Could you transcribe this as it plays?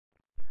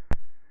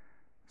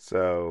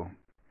So,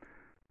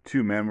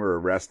 two men were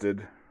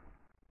arrested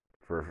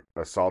for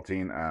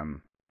assaulting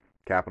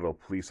Capitol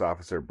Police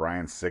Officer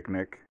Brian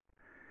Sicknick.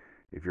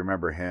 If you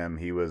remember him,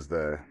 he was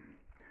the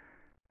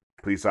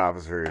police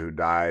officer who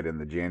died in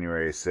the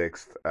January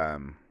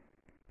 6th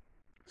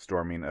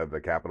storming of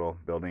the Capitol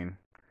building.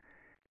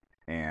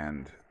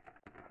 And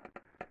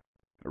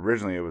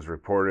originally it was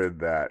reported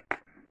that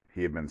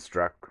he had been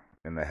struck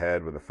in the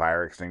head with a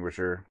fire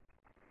extinguisher.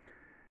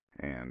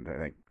 And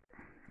I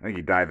think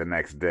he died the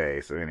next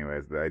day. So,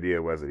 anyways, the idea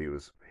was that he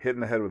was hit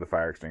in the head with a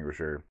fire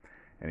extinguisher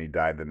and he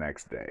died the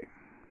next day.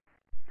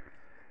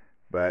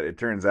 But it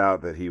turns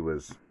out that he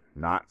was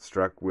not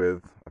struck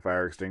with a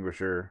fire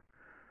extinguisher.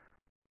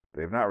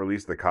 They've not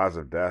released the cause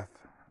of death.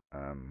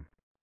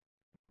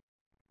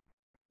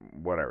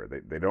 Whatever.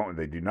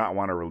 They do not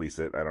want to release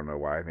it. I don't know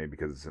why. Maybe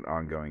because it's an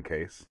ongoing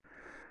case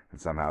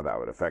and somehow that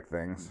would affect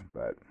things.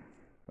 But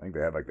I think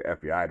they had like the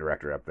FBI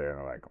director up there and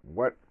they're like,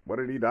 what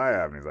did he die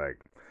of? And he's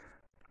like,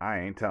 I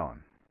ain't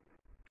telling.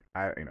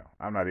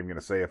 I'm not even going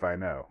to say if I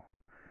know.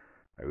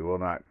 We will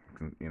not,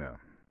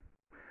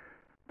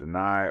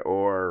 deny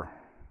or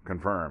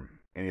confirm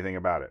anything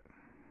about it.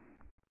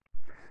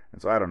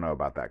 And so I don't know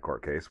about that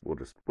court case. We'll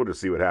just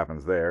see what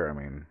happens there. I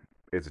mean,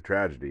 it's a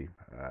tragedy.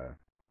 I'm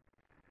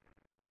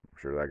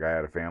sure that guy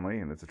had a family,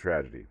 and it's a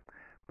tragedy.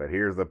 But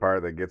here's the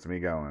part that gets me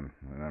going,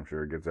 and I'm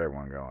sure it gets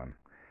everyone going,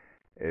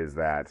 is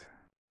that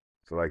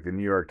so like the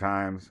New York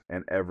Times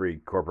and every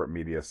corporate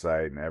media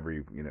site and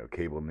every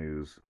cable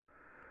news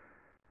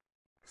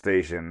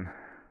station,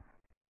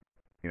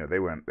 they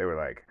were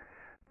like,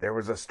 there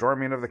was a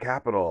storming of the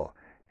Capitol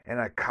and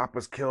a cop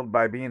was killed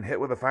by being hit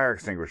with a fire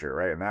extinguisher,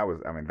 right? And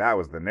that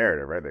was the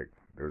narrative, right?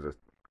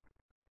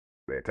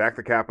 They attacked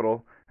the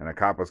Capitol and a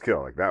cop was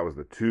killed. Like that was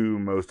the two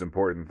most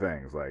important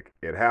things. Like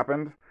it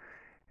happened,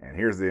 and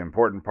here's the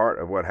important part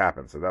of what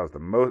happened. So that was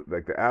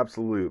the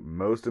absolute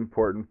most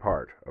important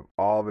part of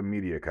all the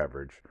media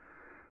coverage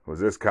was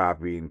this cop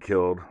being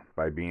killed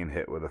by being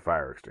hit with a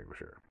fire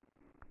extinguisher.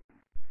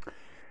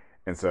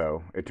 And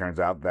so it turns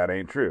out that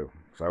ain't true.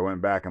 So I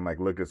went back and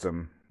looked at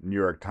some New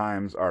York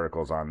Times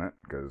articles on it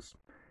because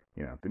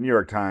the New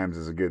York Times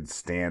is a good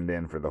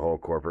stand-in for the whole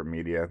corporate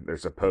media. They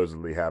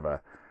supposedly have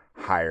a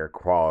higher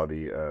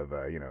quality of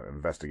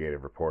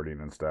investigative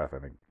reporting and stuff. I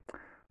think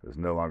it's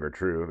no longer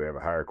true. They have a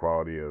higher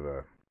quality of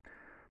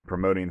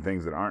promoting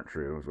things that aren't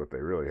true is what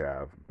they really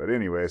have. But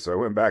anyway, so I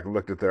went back and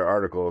looked at their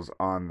articles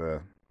on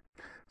the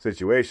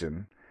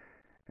situation,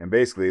 and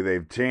basically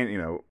they've changed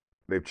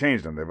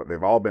them.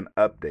 They've all been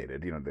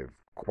updated. They've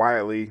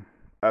quietly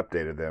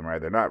updated them,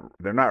 right?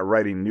 They're not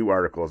writing new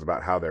articles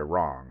about how they're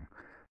wrong.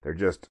 They're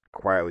just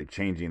quietly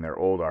changing their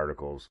old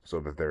articles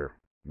so that they're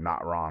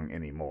not wrong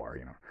anymore.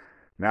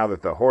 Now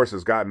that the horse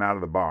has gotten out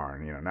of the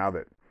barn, now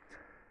that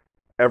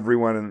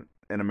everyone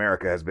in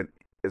America has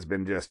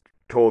been just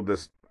told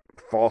this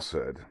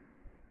falsehood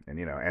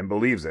and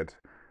believes it,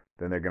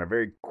 then they're going to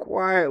very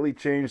quietly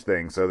change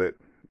things so that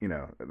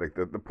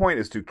the point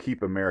is to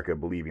keep America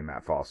believing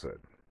that falsehood.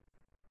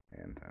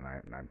 And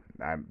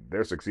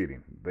they're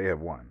succeeding. They have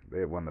won.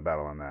 They have won the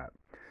battle on that.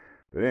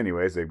 But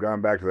anyways, they've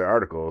gone back to their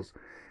articles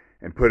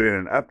and put in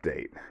an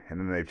update, and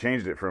then they've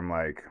changed it from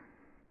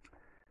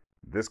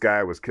this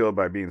guy was killed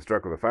by being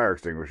struck with a fire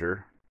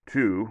extinguisher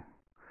to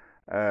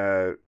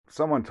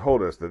someone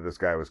told us that this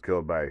guy was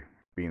killed by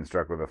being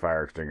struck with a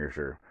fire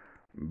extinguisher,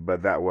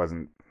 but that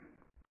wasn't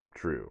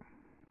true.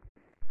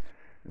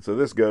 And so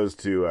this goes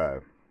to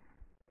a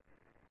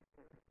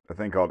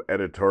thing called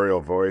editorial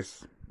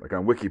voice. Like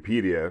on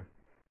Wikipedia,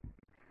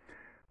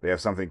 they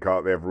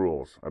have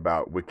rules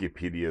about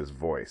Wikipedia's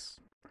voice.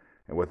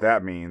 And what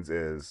that means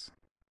is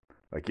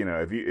if you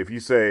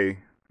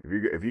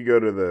go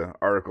to the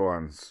article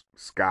on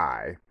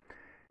sky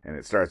and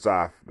it starts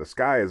off the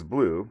sky is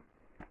blue,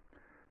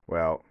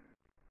 well,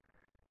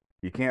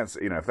 you can't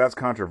if that's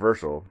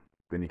controversial,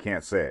 then you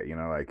can't say it.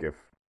 If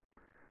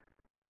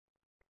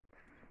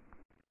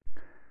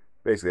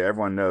basically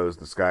everyone knows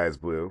the sky is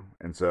blue,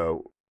 and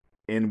so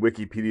in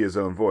Wikipedia's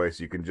own voice,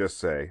 you can just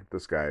say the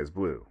sky is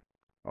blue,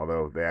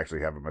 although they actually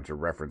have a bunch of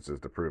references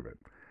to prove it.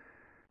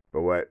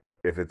 But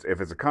if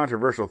it's a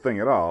controversial thing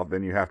at all,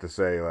 then you have to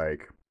say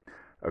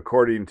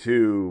according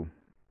to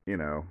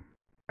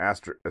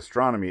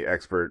astronomy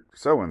expert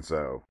so and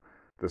so,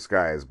 the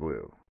sky is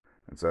blue,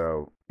 and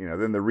so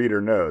then the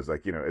reader knows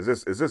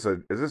is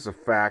this a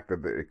fact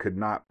that it could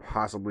not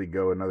possibly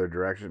go another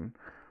direction,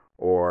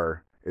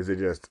 or is it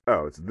just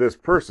it's this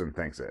person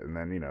thinks it, and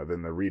then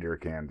then the reader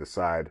can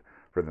decide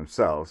for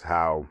themselves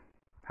how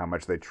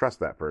much they trust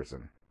that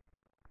person.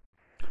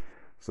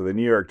 So the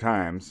New York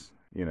Times,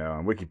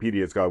 on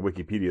Wikipedia it's called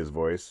Wikipedia's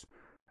voice.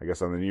 I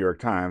guess on the New York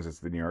Times it's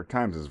the New York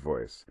Times'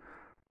 voice.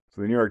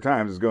 So the New York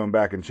Times is going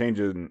back and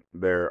changing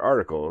their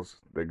articles.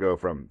 They go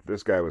from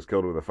this guy was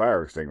killed with a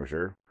fire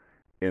extinguisher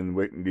in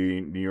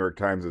the New York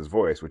Times'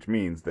 voice, which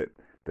means that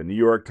the New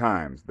York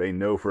Times, they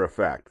know for a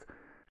fact,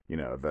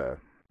 the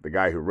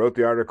guy who wrote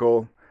the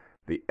article,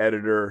 the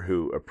editor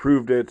who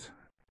approved it,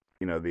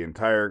 the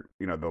entire,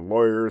 the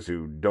lawyers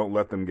who don't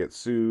let them get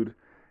sued,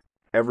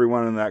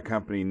 everyone in that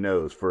company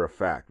knows for a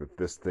fact that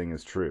this thing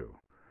is true.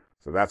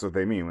 So that's what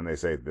they mean when they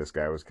say this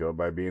guy was killed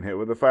by being hit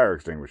with a fire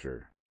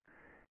extinguisher.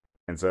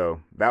 And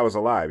so that was a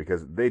lie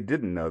because they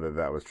didn't know that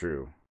that was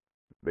true.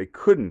 They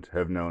couldn't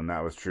have known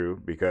that was true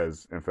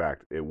because, in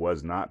fact, it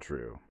was not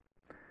true.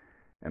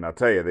 And I'll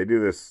tell you, they do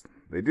this.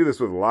 They do this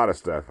with a lot of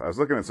stuff. I was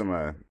looking at some.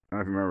 I don't know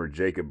if you remember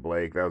Jacob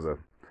Blake. That was a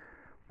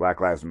Black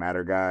Lives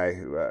Matter guy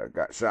who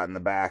got shot in the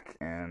back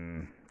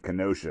in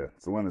Kenosha.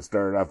 It's the one that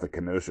started off the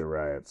Kenosha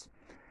riots.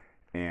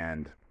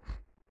 And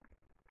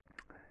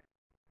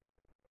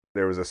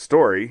there was a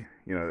story.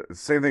 You know, the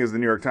same thing as the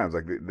New York Times.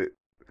 Like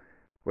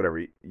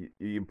whatever.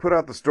 You put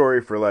out the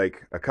story for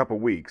like a couple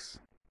weeks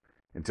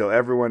until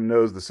everyone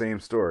knows the same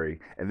story,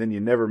 and then you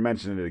never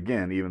mention it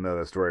again, even though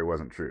the story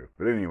wasn't true.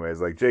 But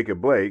anyways, like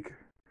Jacob Blake,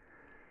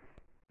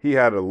 he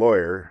had a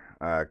lawyer,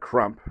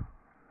 Crump.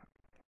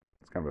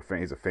 It's kind of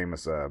he's a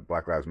famous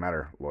Black Lives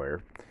Matter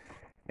lawyer,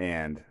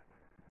 and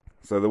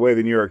so the way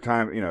the New York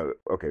Times,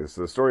 okay,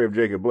 so the story of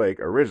Jacob Blake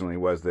originally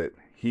was that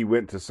he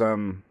went to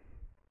some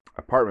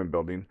apartment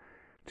building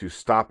to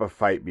stop a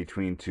fight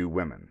between two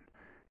women,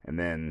 and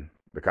then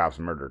the cops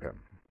murdered him,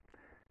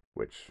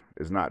 which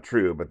is not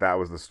true, but that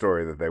was the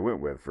story that they went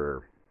with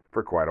for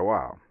quite a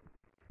while.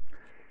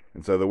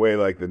 And so the way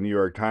like the New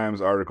York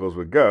Times articles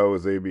would go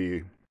is they'd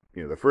be,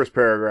 the first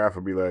paragraph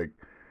would be like,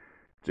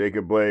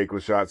 Jacob Blake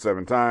was shot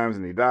 7 times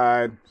and he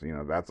died.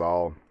 So, that's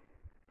all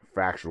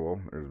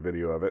factual. There's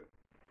video of it.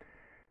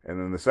 And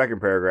then the second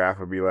paragraph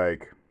would be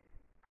like,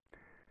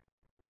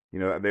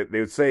 they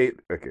would say,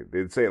 okay,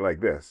 they'd say it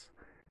like this.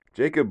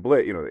 Jacob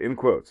Blake, in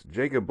quotes,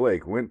 Jacob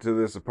Blake went to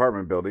this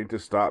apartment building to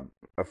stop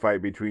a fight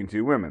between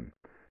two women,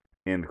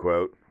 end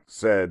quote,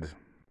 said,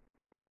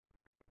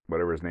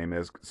 whatever his name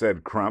is,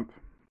 said Crump,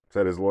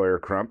 said his lawyer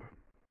Crump,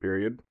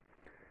 period.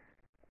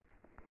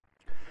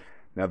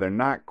 Now they're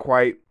not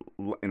quite,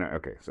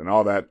 okay, so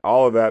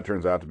all of that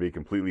turns out to be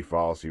completely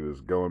false. He was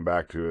going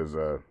back to his,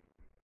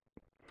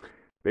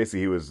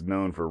 basically he was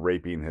known for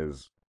raping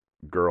his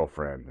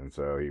girlfriend, and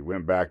so he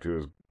went back to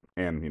his,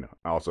 and,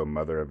 also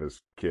mother of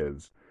his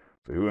kids.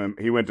 So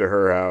he went to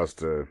her house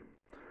to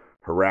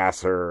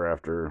harass her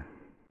after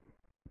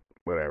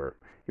whatever.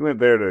 He went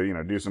there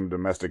to, do some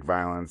domestic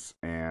violence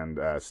and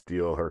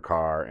steal her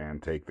car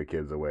and take the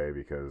kids away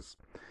because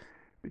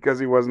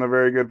he wasn't a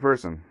very good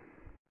person.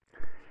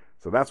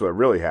 So that's what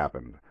really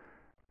happened.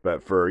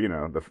 But for,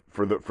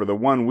 for the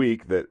 1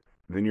 week that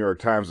the New York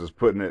Times was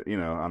putting it,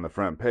 on the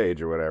front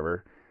page or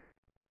whatever,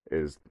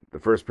 is the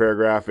first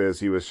paragraph is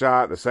he was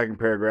shot. The second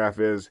paragraph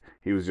is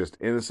he was just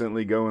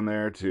innocently going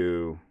there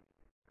to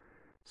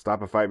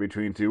stop a fight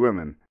between two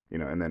women,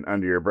 and then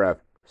under your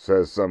breath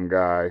says some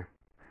guy.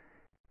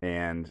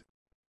 And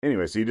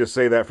anyway, so you just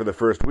say that for the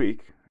first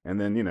week, and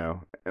then,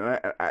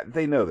 and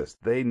they know this.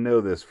 They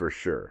know this for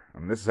sure. I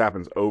mean, this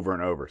happens over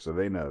and over, so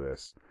they know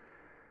this.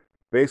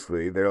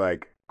 Basically, they're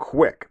like,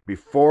 quick,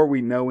 before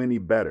we know any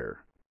better,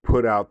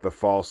 put out the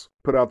falsehoods.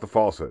 Put out the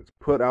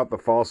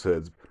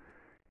falsehoods.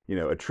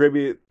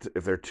 Attribute it,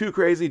 if they're too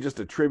crazy, just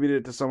attribute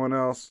it to someone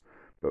else.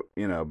 But,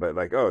 but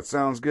like, oh, it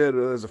sounds good.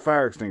 There's a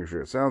fire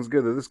extinguisher. It sounds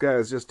good that this guy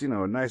is just, a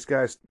nice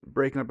guy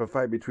breaking up a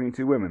fight between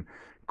two women.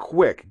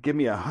 Quick, give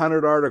me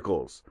 100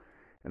 articles.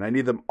 And I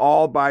need them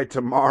all by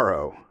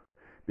tomorrow.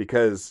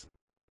 Because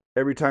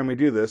every time we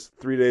do this,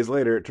 3 days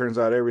later, it turns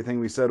out everything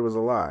we said was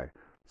a lie.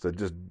 So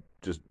just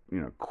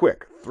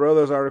quick, throw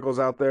those articles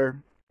out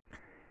there.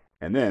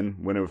 And then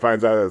when it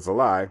finds out that it's a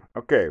lie,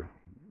 okay,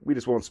 we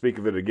just won't speak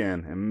of it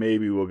again. And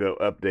maybe we'll go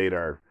update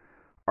our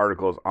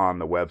articles on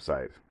the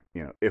website.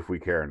 If we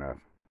care enough,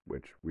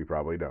 which we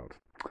probably don't.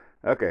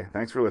 Okay,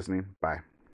 thanks for listening. Bye.